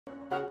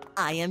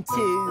I am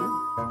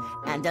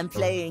 2, and I'm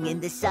playing in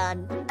the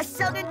sun. A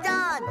song and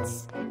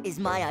dance is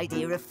my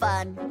idea of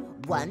fun.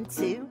 1,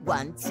 2,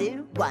 1,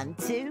 2, 1,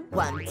 2,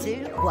 1,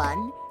 2,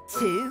 1,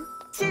 2,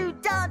 2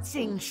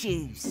 dancing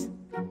shoes.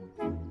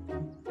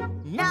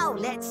 Now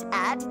let's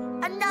add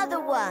another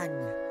 1.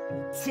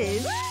 2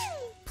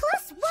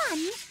 plus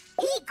 1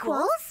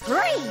 equals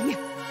 3.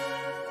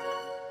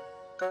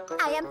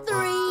 I am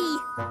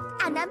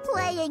 3, and I'm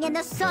playing in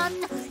the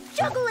sun.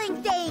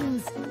 Juggling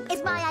things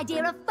is my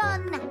idea of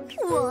fun.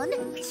 1,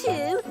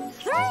 2,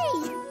 3.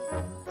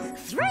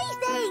 3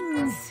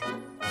 things.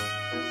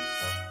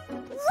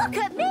 Look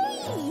at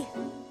me.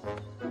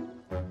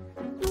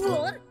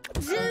 1,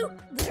 2,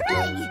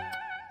 3.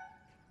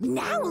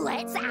 Now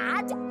let's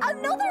add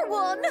another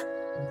 1.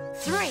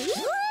 3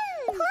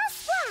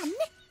 plus 1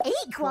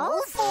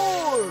 equals 4.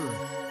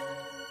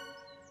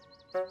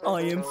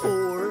 I am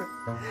 4,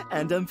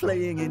 and I'm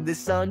playing in the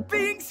sun.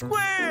 Being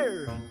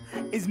square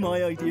is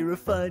my idea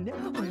of fun.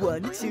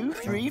 1, 2,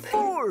 3,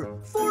 4.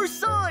 4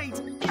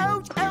 sides.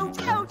 Out,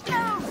 out, out,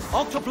 out.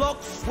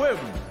 Octoblocks, swim.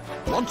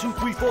 1, 2,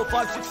 3, 4,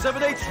 5, 6,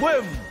 7, 8,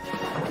 swim.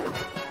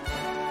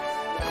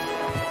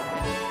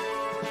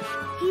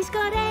 He's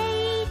got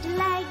 8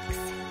 legs.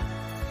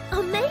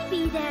 Or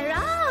maybe they're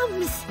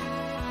arms.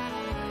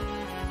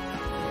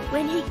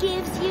 When he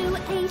gives you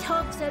 8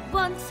 hugs at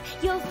once,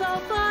 you'll fall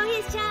for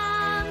his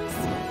charms.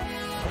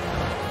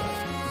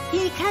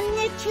 He can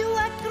knit you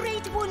a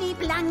great woolly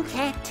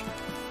blanket.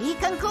 He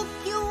can cook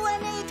you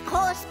an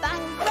 8-course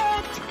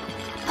banquet.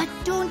 But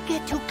don't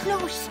get too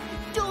close.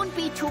 Don't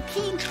be too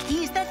keen.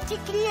 He's the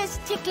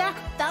tickliest tickler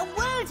the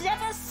world's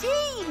ever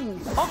seen.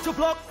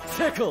 Octoblock,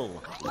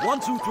 tickle. 1,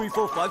 2, 3,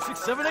 4, 5, 6,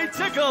 7, 8,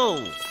 tickle.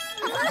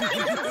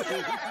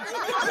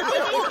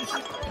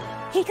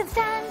 He can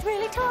stand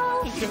really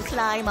tall. He can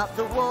climb up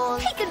the wall.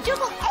 He can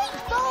juggle 8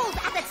 balls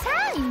at a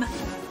time.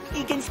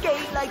 He can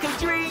skate like a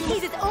dream.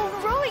 He's his own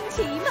rowing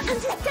team. And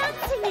his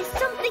dancing is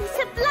something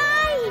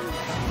sublime.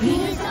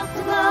 He's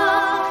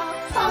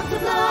Octoblock,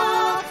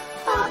 Octoblock,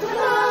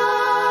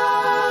 Octoblock.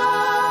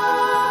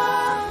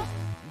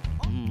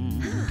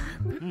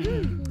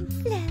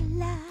 La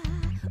la,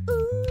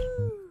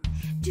 ooh,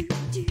 do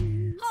do.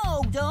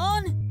 Hold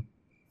on.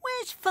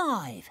 Where's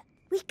 5?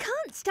 We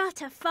can't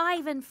start a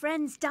 5 and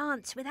friends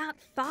dance without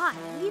 5.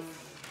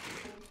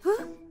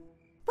 Huh?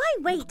 Why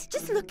wait,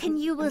 just look and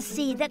you will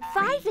see that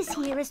 5 is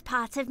here as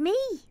part of me.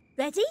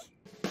 Ready?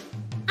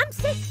 I'm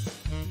 6.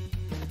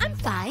 I'm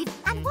 5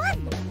 and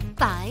 1.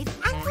 5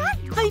 and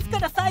 1. I've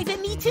got a 5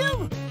 in me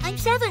too. I'm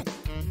 7.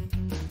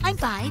 I'm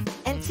 5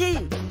 and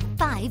 2.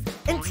 5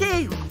 and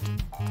 2.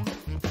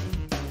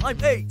 I'm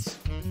 8.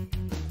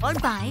 I'm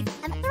 5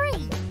 and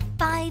 3.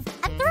 5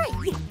 and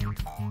 3.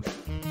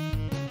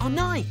 I'm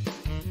 9.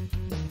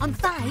 I'm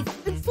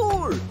 5 and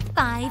 4.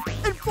 5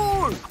 and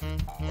 4.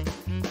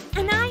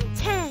 And I'm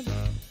 10.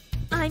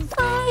 I'm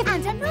 5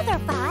 and another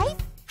 5.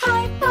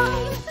 High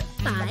 5.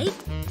 5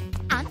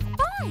 and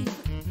 5.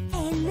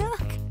 Hey,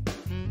 look.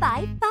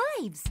 5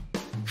 5s.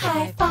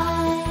 High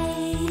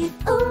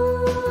 5.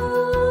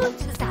 Ooh.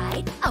 To the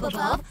side, up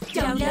above,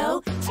 down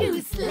low,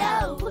 too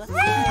slow.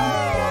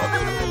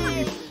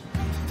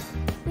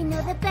 We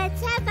know the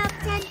birds have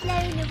upped and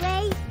flown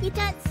away. You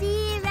got 0.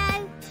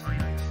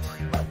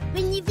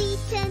 When you've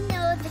eaten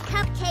all the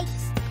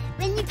cupcakes,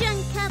 when you've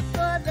drunk up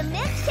all the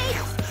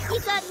milkshakes, you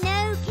got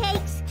no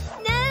cakes,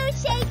 no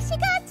shakes, you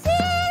got 0.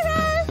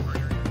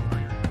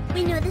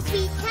 We know the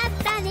sweets have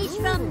vanished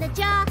from the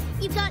jar,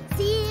 you've got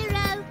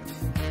 0.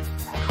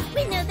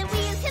 We know the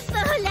wheels have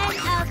fallen off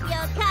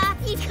your car,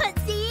 you've got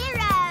 0.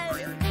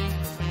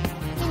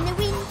 When the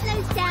wind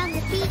blows down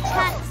the beach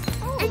huts,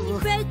 and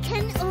you've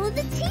broken all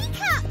the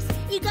teacups,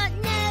 you got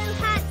no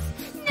hats,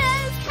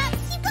 no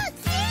cups, you got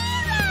 0.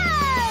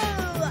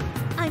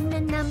 I'm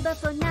the number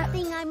for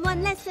nothing, I'm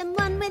 1 less than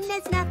 1 when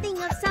there's nothing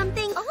of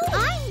something.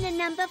 I'm the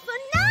number for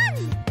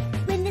none.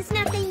 When there's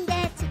nothing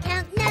there to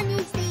count, none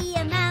is the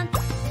amount.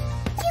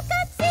 You've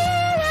got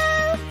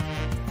 0.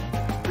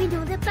 We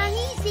know the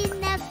bunnies in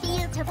the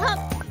field have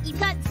hopped, you've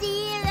got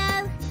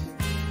 0.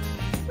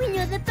 We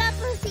know the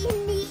bubbles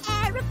in the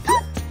air have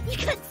popped,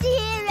 you've got 0.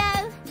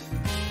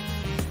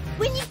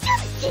 When you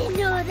jumped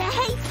in all the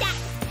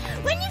haystacks,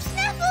 when you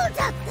snuffled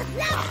up the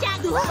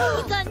flapjacks,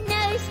 you've got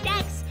no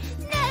stacks,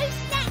 no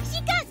snacks,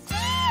 you got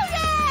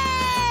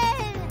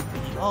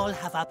 0. We all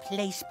have our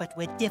place, but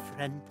we're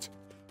different.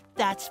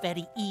 That's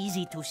very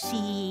easy to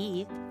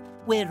see.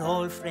 We're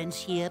all friends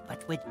here,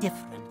 but we're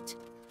different.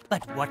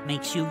 But what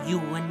makes you you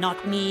and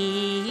not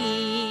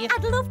me?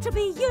 I'd love to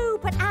be you,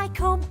 but I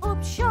come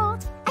up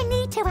short. I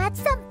need to add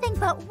something,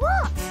 but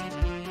what?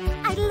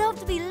 I'd love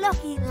to be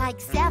lucky like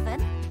 7.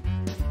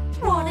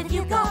 What have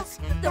you got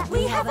that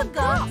we haven't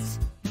got?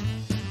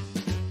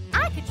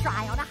 I could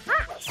try on a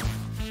hat.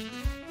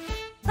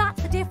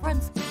 That's the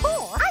difference. 4.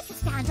 I could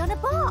stand on a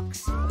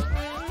box.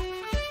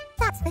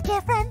 That's the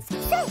difference.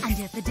 6. And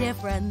if the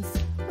difference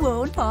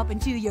won't pop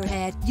into your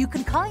head, you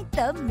can count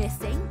the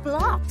missing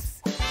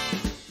blocks.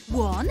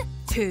 1,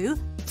 2,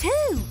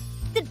 2.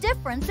 The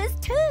difference is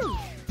 2.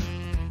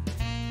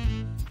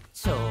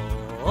 So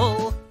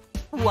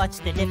What's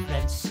the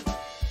difference?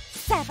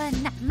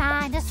 7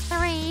 minus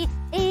 3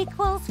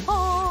 equals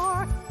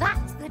 4.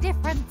 That's the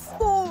difference.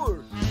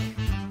 4.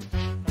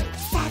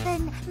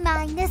 7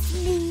 minus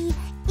me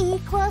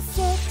equals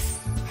 6.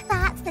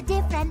 That's the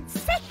difference.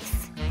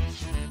 6.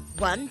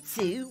 1,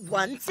 2,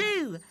 1,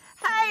 2.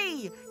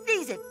 Hey,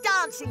 these are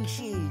dancing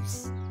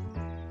shoes.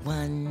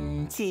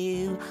 1,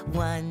 2,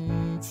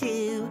 1,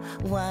 2,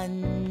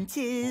 1,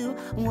 2,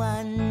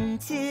 1,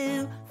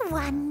 2,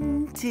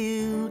 1,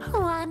 2,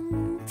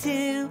 1,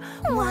 2,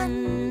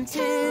 1,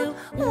 2,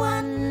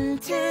 1,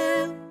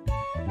 2.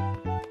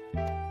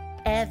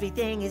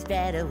 Everything is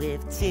better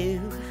with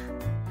 2.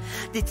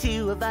 The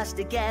two of us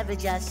together,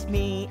 just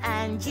me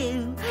and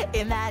you.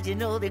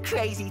 Imagine all the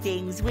crazy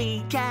things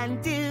we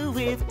can do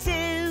with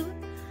 2.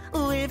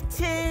 With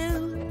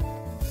 2.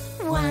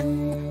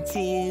 1,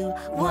 2,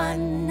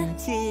 1,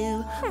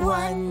 2,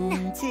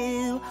 1,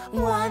 2,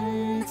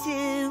 1,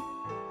 2.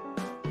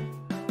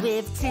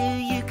 With 2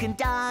 you can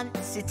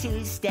dance a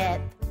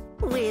 2-step.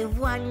 With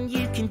 1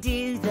 you can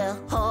do the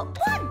hop.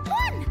 1,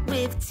 1.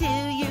 With 2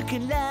 you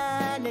can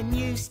learn a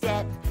new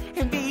step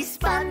and be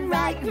spun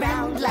right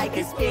round like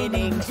a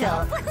spinning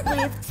top.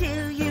 With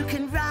 2 you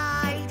can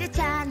ride a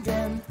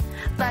tandem,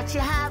 but you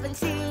haven't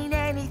seen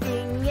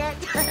anything yet.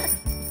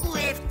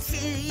 With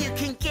 2 you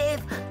can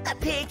give a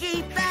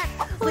piggyback.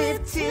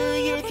 With 2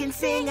 you can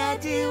sing a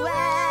duet.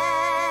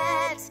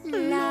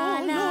 La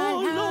la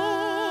la.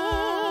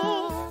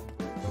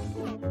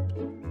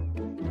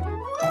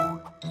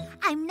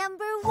 I'm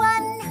number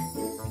 1,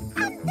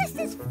 and this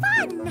is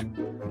fun.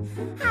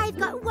 I've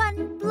got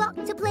 1 block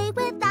to play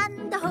with,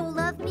 and the whole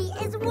of me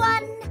is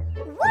 1.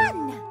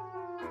 1.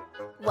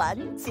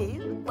 1,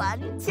 2,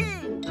 1,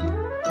 2.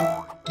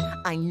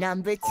 I'm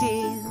number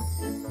 2.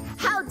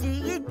 How do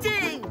you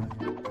do?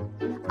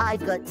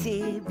 I've got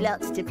 2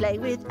 blocks to play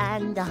with,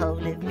 and the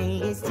whole of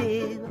me is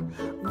 2.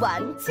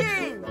 1,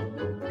 2.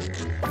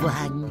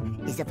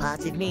 1 is a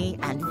part of me,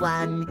 and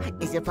 1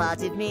 is a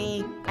part of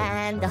me,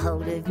 and the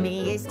whole of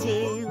me is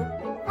 2.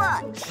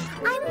 Watch!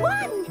 I'm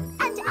 1,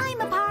 and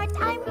I'm a part.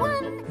 I'm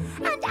 1,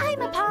 and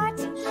I'm a part.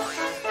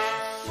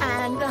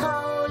 And the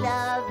whole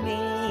of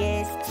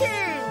me is 2.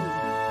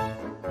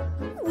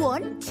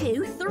 1,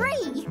 2,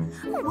 3.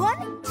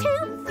 1,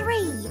 2,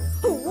 3.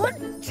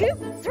 1, 2,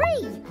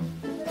 3.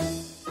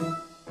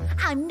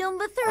 I'm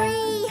number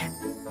 3.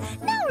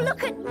 Now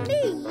look at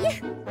me.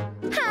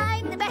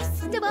 I'm the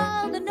best of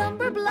all the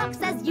number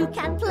blocks, as you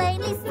can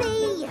plainly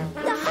see.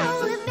 The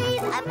whole of me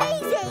is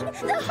amazing.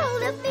 The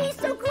whole of me is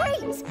so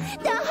great.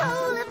 The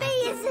whole of me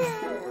is...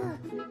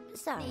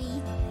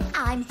 sorry.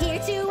 I'm here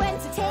to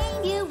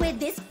entertain you with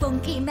this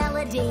funky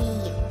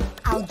melody.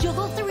 I'll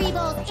juggle 3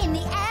 balls in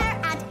the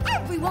air and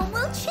everyone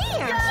will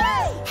cheer.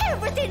 Yay!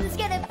 Everything's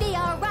gonna be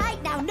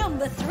alright now.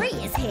 Number 3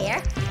 is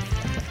here.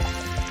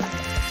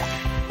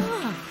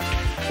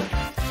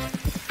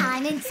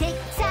 I'm in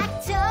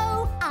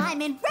tic-tac-toe.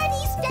 I'm in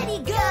ready, steady,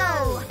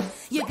 go.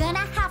 You're gonna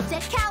have to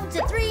count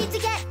to 3 to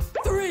get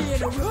 3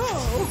 in a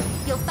row.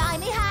 You'll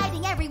find me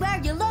hiding everywhere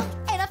you look,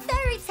 in a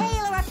fairy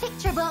tale or a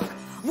picture book.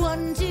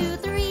 1, 2,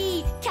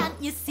 3, can't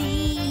you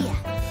see?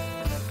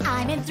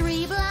 I'm in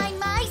 3 blind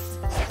mice.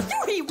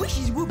 3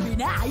 wishes would be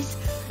nice.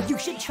 You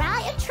should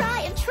try and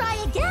try and try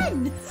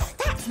again.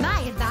 That's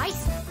my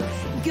advice.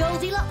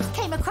 Goldilocks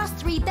came across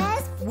 3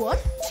 bears. 1,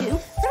 2, 3.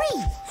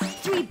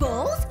 3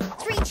 balls,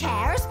 3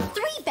 chairs,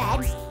 3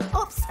 beds,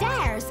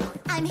 upstairs.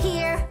 I'm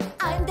here,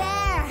 I'm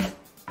there.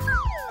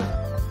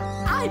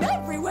 I'm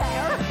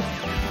everywhere.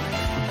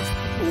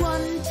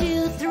 1,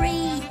 2,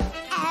 3.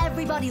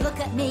 Everybody look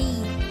at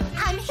me.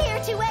 I'm here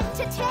to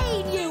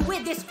entertain you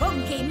with this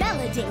funky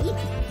melody.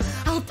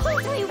 I'll pull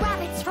 3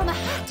 rabbits from a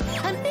hat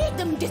and make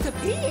them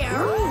disappear.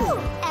 Ooh.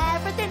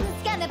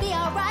 Everything's gonna be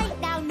alright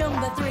now.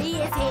 Number 3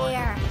 is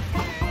here.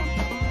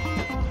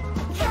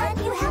 Can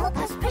you help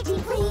us, pretty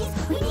please?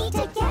 We need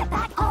to get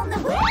back on the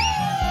way.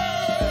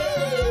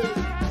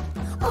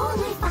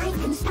 Only 5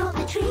 can stop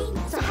the train,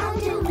 so how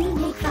do we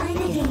make 5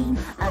 again?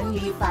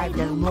 Only 5,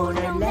 no more,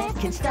 no less,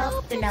 can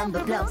stop the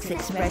number blocks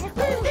express.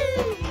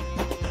 Woohoo!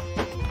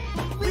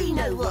 We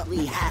know what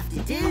we have to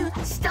do.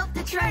 Stop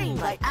the train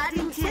by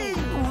adding 2.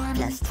 1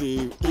 plus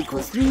 2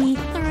 equals 3.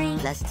 3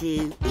 plus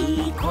 2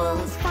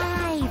 equals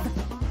 5.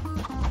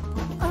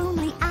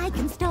 Only I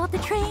can stop the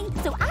train,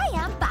 so I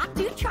am back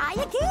to try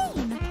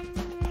again.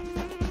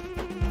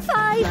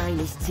 5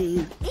 minus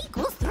 2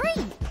 equals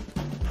 3.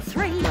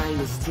 3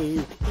 minus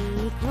 2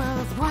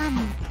 equals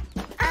 1.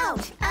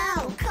 Ouch!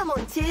 Ow! Come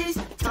on, twos!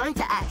 Time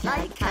to act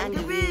like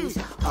kangaroos!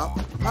 Hop,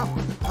 hop,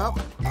 hop,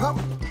 hop!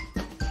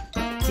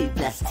 2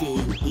 plus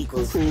 2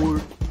 equals 4.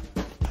 4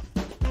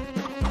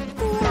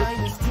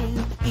 minus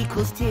 2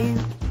 equals 2.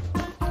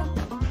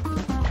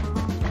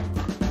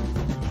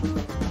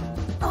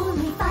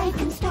 Only 5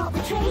 can stop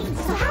the train,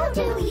 so how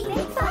do we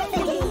make 5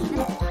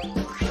 again?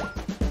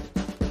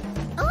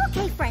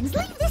 Okay, friends,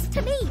 leave this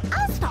to me.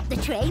 I'll stop the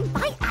train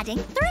by adding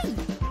 3.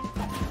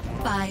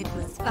 5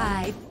 plus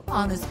 5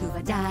 on a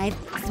scuba dive,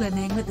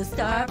 swimming with the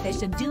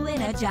starfish and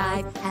doing a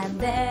jive. And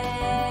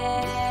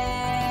then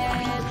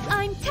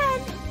I'm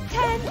 10,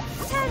 10,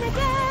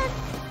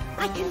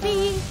 I can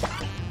be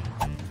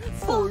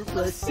 4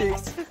 plus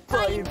 6,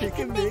 buy and pick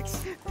and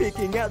mix,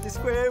 picking out the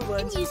square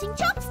ones. using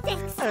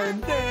chopsticks.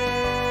 And then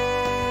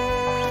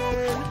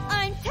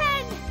I'm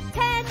 10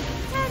 again.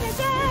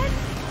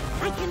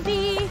 I can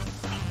be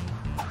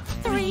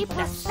 3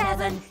 plus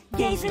 7,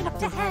 gazing up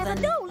to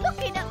heaven. No,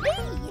 looking at me.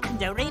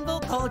 And a rainbow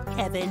called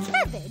Kevin.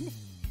 Kevin?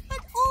 But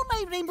all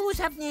my rainbows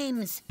have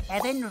names.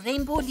 Evan,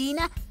 Rainbow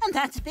Lena, and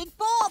that's Big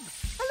Bob.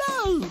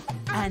 Hello.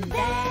 And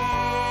then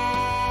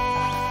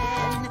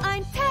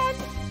I'm 10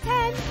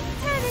 again.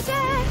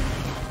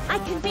 I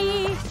can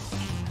be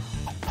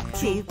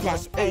 2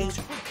 plus 8,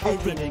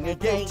 opening a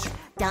gate,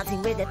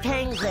 dancing with a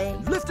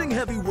penguin. Lifting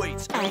heavy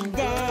weights. And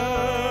then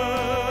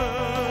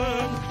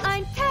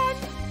I'm 10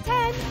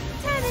 again.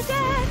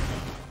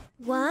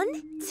 1,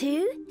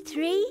 2,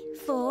 3,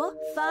 4,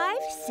 5,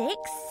 6,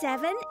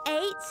 7,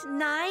 8,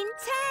 9,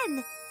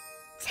 10.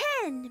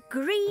 10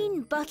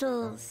 green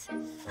bottles.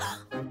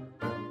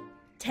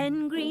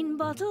 10 green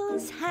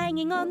bottles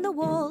hanging on the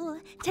wall.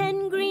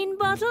 10 green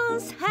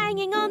bottles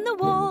hanging on the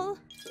wall.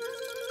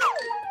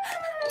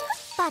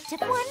 But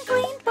if 1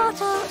 green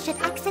bottle should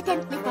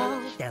accidentally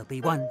fall, there'll be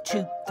 1,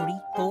 2, 3,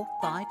 4,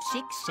 5,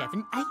 6,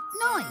 7, 8,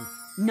 9.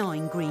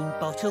 9 green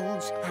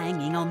bottles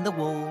hanging on the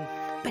wall.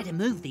 Better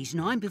move these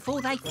 9 before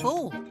they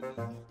fall.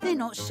 They're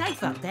not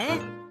safe up there.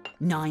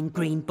 9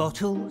 green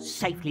bottles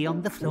safely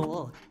on the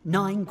floor.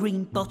 9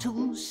 green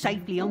bottles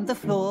safely on the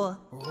floor.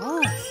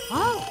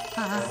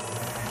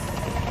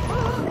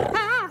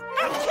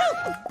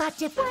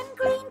 but if 1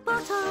 green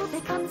bottle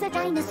becomes a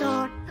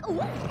dinosaur,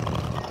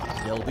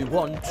 There'll be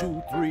 1,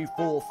 2, 3,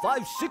 4,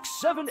 5, 6,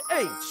 7,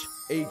 8.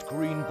 8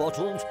 green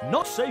bottles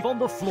not safe on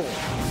the floor.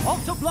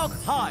 Octoblock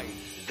high.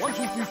 1,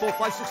 2, 3, 4,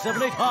 5, 6,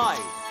 7, 8 high.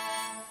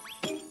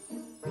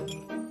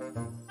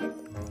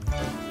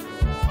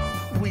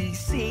 we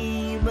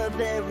seem a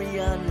very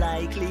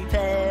unlikely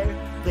pair.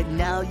 But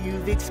now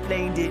you've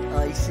explained it,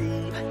 I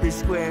see the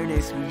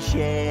squareness we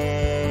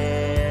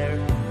share.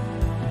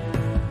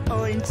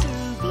 I'm 2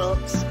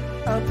 blocks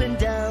up and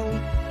down,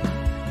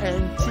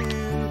 and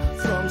 2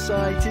 from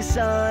side to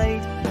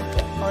side.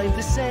 I'm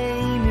the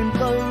same in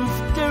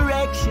both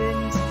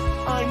directions.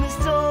 I'm as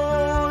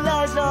tall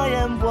as I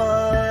am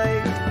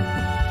wide.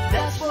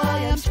 That's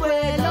why I'm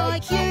square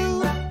like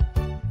you.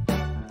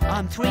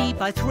 I'm 3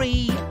 by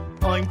 3.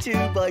 I'm 2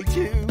 by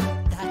 2.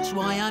 That's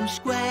why I'm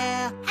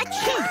square.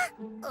 Achoo!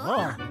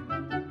 Oh.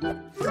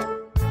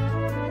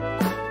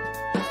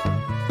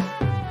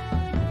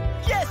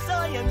 Yes,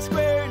 I am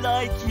square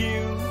like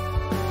you.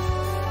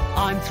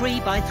 I'm 3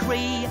 by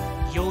 3.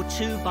 You're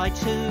 2 by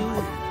 2.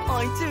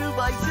 I'm 2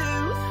 by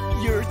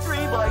 2. You're 3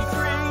 by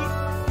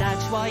 3.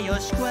 That's why you're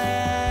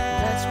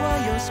square. That's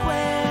why you're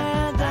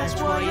square. That's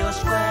why you're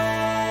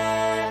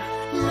square.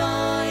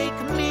 Like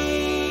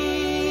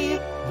me.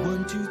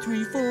 1, 2,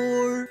 3,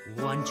 4.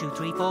 1, 2,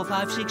 3, 4,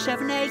 5, 6,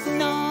 7, 8,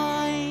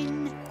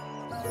 9.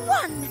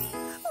 1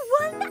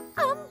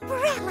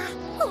 umbrella.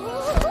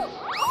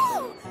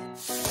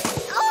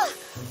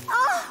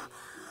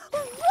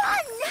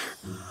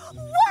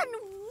 One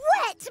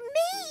wet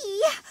me.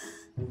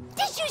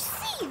 Did you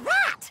see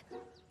that?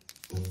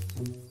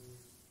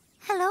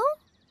 Hello?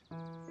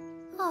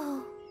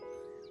 Oh,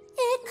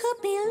 it could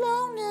be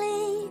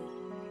lonely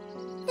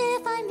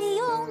if I'm the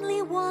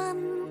only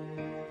one.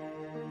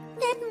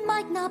 It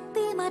might not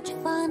be much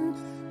fun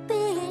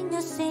being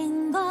a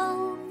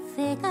single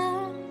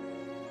figure.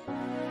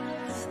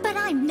 But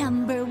I'm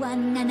number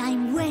 1 and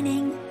I'm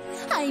winning.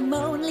 I'm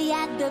only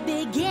at the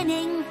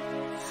beginning.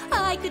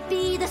 I could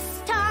be the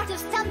start of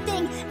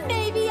something.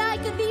 Maybe I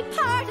could be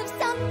part of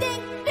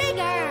something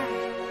bigger.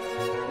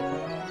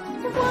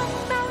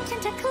 1 mountain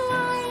to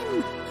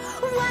climb,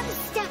 1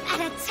 step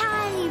at a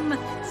time. 1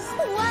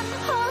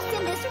 horse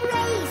in this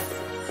race,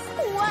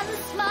 1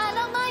 smile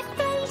on my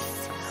face.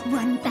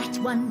 1 bat,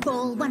 1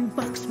 ball, 1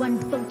 box, 1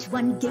 boat,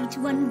 1 gate,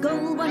 1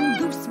 goal, 1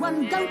 goose,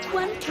 1 goat,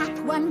 1 cat,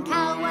 1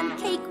 cow, 1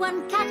 cake,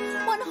 1 cat,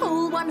 1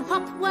 hole, 1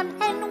 hop, 1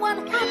 hen,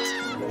 1 hat.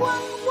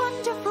 1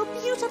 wonderful,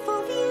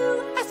 beautiful view.